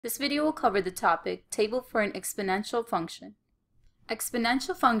This video will cover the topic, Table for an Exponential Function.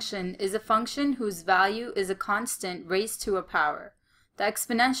 Exponential function is a function whose value is a constant raised to a power. The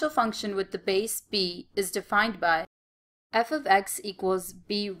exponential function with the base b is defined by f of x equals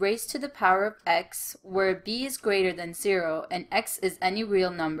b raised to the power of x, where b is greater than 0 and x is any real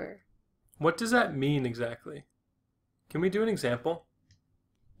number. What does that mean exactly? Can we do an example?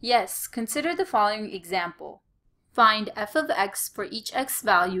 Yes, consider the following example. Find f of x for each x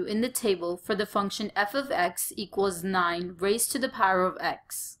value in the table for the function f of x equals 9 raised to the power of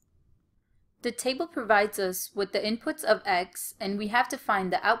x. The table provides us with the inputs of x, and we have to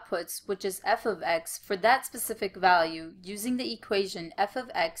find the outputs, which is f of x, for that specific value using the equation f of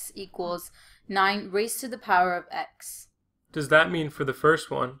x equals 9 raised to the power of x. Does that mean for the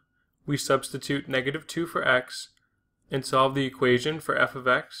first one, we substitute -2 for x and solve the equation for f of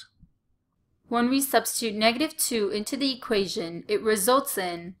x? When we substitute -2 into the equation, it results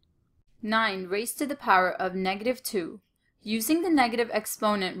in 9 raised to the power of -2. Using the negative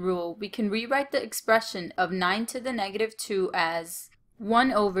exponent rule, we can rewrite the expression of 9 to the -2 as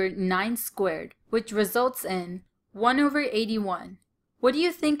 1 over 9 squared, which results in 1 over 81. What do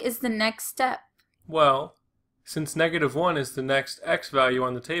you think is the next step? Well, since -1 is the next x value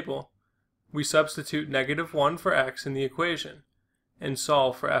on the table, we substitute -1 for x in the equation and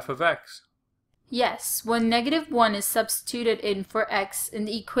solve for f of x. Yes, when -1 is substituted in for x in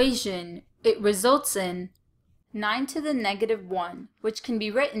the equation, it results in 9 to the -1, which can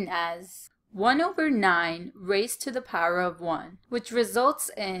be written as 1 over 9 raised to the power of 1, which results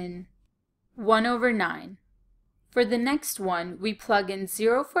in 1 over 9. For the next one, we plug in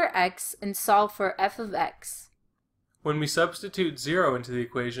 0 for x and solve for f of x. When we substitute 0 into the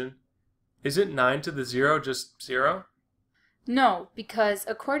equation, isn't 9 to the 0 just 0? No, because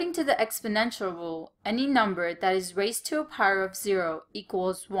according to the exponential rule, any number that is raised to a power of 0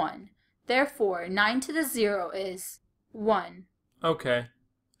 equals 1. Therefore, 9 to the 0 is 1. Okay,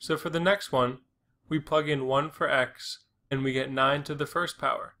 so for the next one, we plug in 1 for x, and we get 9 to the first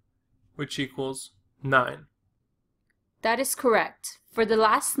power, which equals 9. That is correct. For the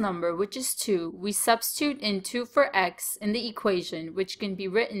last number, which is 2, we substitute in 2 for x in the equation, which can be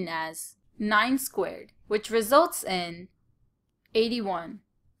written as 9 squared, which results in 81.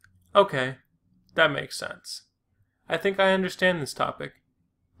 Okay, that makes sense. I think I understand this topic,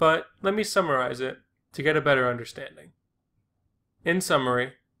 but let me summarize it to get a better understanding. In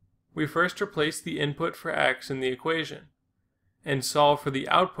summary, we first replace the input for x in the equation and solve for the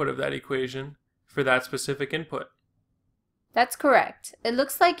output of that equation for that specific input. That's correct. It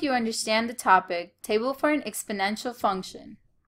looks like you understand the topic, Table for an Exponential Function.